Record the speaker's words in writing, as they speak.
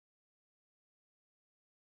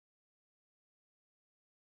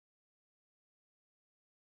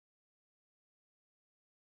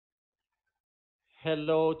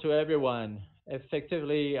Hello to everyone.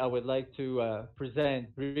 Effectively, I would like to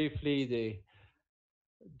present briefly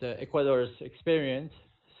the Ecuador's experience,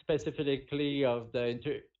 specifically of the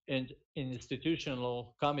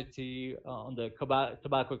institutional committee on the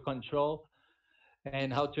tobacco control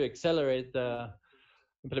and how to accelerate the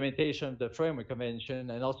implementation of the Framework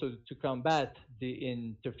Convention and also to combat the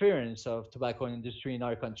interference of tobacco industry in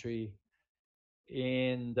our country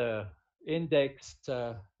in the indexed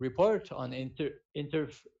report on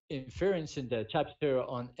interference in the chapter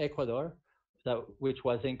on Ecuador, which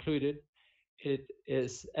was included. It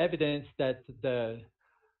is evidence that the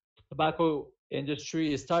tobacco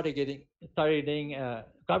industry is targeting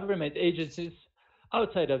government agencies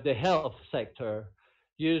outside of the health sector.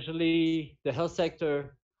 Usually, the health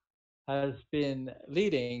sector has been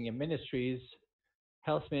leading ministries.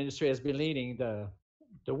 Health ministry has been leading the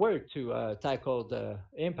work to tackle the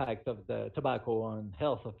impact of the tobacco on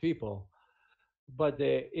health of people. But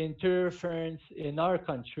the interference in our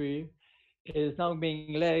country is now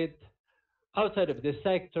being led outside of this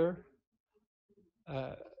sector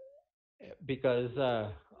uh, because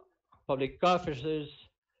public officers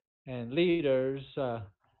and leaders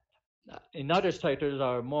in other sectors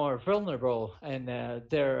are more vulnerable, and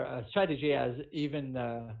their strategy has even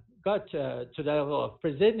got to the level of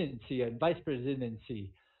presidency and vice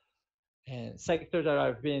presidency. And sectors that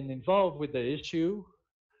have been involved with the issue,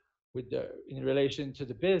 in relation to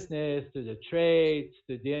the business, to the trade,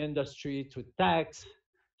 to the industry, to tax,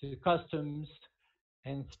 to customs,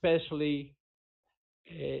 and especially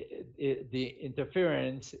the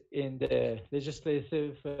interference in the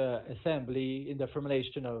legislative assembly in the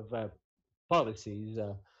formulation of policies.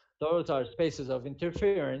 Those are spaces of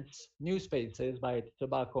interference, new spaces by the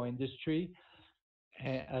tobacco industry.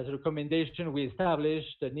 As a recommendation, we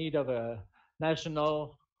established the need of a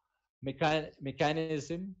national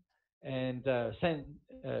mechanism and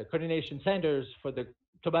coordination centers for the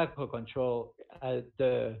tobacco control.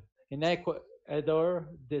 In Ecuador,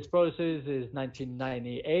 this process is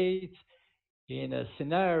 1998 in a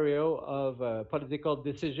scenario of a political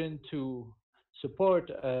decision to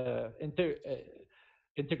support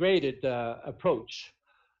integrated approach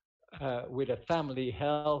with a family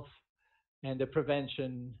health and a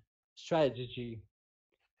prevention strategy.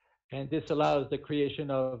 And this allows the creation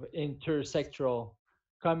of intersectoral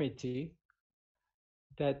committee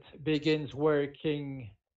that begins working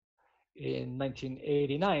in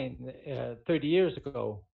 1989, 30 years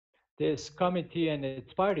ago. This committee and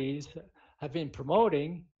its parties have been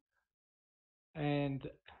promoting and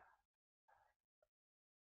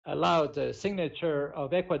allowed the signature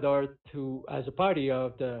of Ecuador to as a party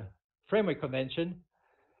of the Framework Convention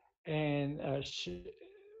and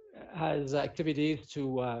has activities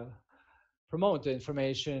to promote the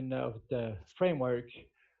information of the framework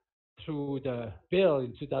through the bill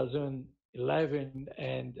in 2011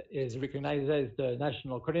 and is recognized as the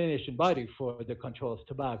national coordination body for the control of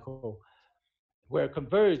tobacco, where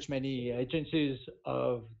converge many agencies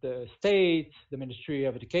of the state, the Ministry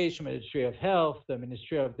of Education, Ministry of Health, the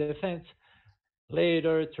Ministry of Defense,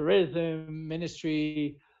 later Tourism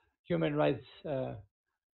Ministry, Human Rights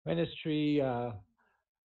Ministry,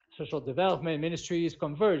 Social Development Ministries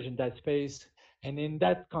converge in that space. And in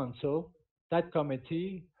that council, that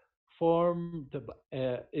committee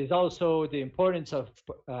is also the importance of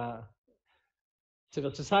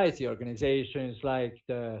civil society organizations like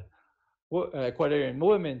the Ecuadorian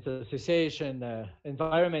Women's Association,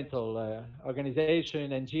 environmental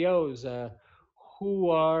organization, NGOs, who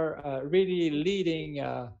are really leading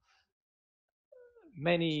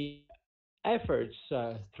many efforts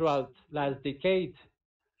throughout last decade,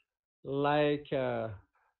 like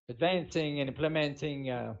advancing and implementing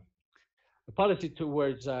a policy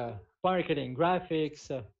towards marketing graphics.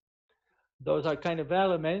 Those are kind of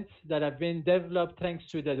elements that have been developed thanks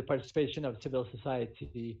to the participation of civil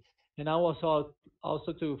society. And I also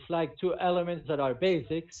to flag two elements that are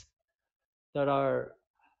basics, that are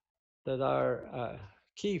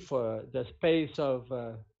key for the space of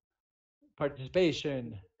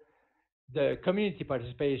participation. The community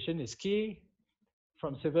participation is key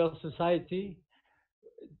from civil society,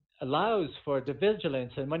 allows for the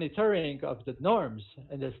vigilance and monitoring of the norms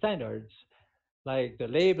and the standards, like the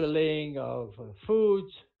labeling of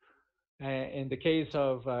foods, in the case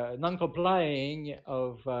of non-complying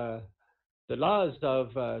of the laws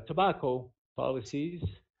of tobacco policies,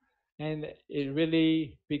 and it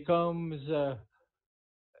really becomes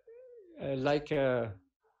like a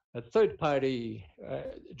third party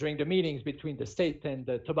during the meetings between the state and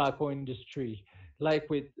the tobacco industry, like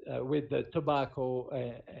with the tobacco,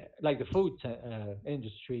 like the food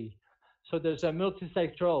industry. So there's a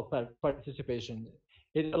multi-sectoral participation.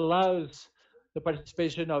 It allows the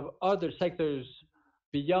participation of other sectors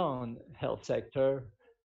beyond health sector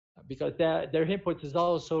because their input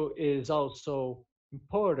is also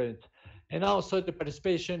important, and also the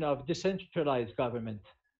participation of decentralized government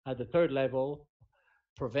at the third level,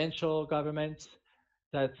 provincial governments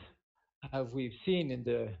that have we've seen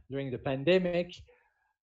during the pandemic,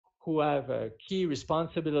 who have a key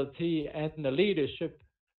responsibility and the leadership,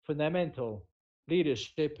 fundamental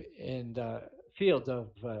leadership in the field of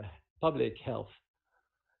public health.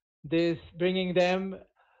 This bringing them,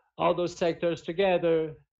 all those sectors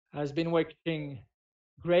together, has been working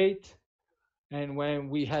great. And when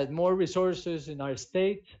we had more resources in our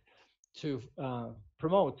state to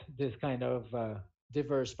promote this kind of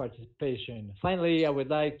diverse participation. Finally, I would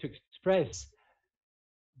like to express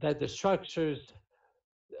that the structures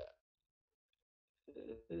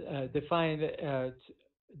define the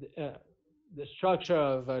structure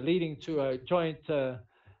of leading to a joint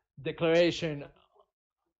declaration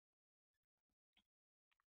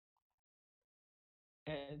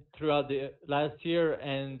and throughout the last year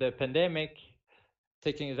and the pandemic,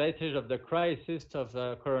 taking advantage of the crisis of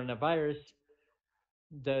the coronavirus,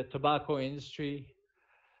 the tobacco industry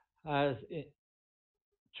has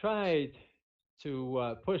tried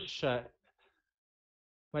to push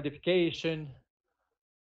modification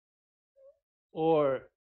or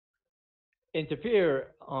interfere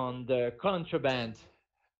on the contraband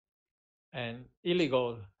and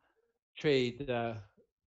illegal trade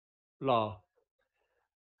law.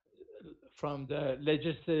 From the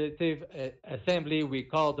Legislative Assembly, we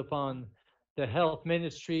called upon the Health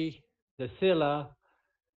Ministry, the SILA,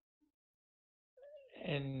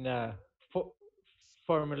 in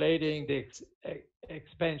formulating the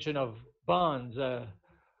expansion of bonds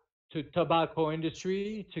to tobacco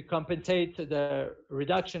industry to compensate the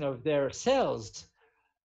reduction of their sales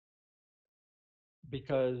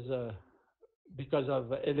because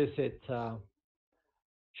of illicit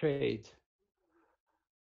trade.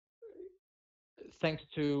 Thanks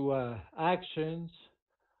to actions,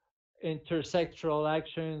 intersectoral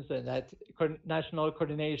actions, and that national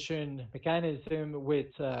coordination mechanism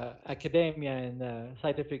with academia and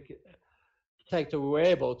scientific sector, we were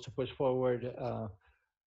able to push forward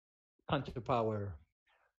counterpower.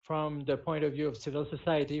 From the point of view of civil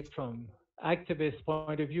society, from activist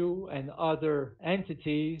point of view, and other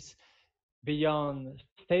entities beyond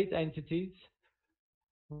state entities,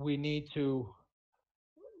 we need to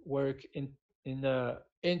work in an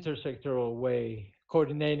intersectoral way,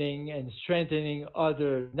 coordinating and strengthening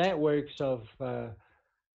other networks of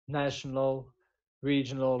national,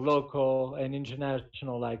 regional, local, and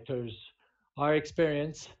international actors. Our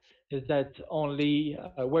experience is that only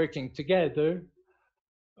working together,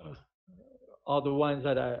 all the ones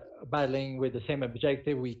that are battling with the same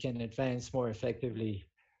objective, we can advance more effectively.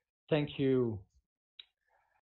 Thank you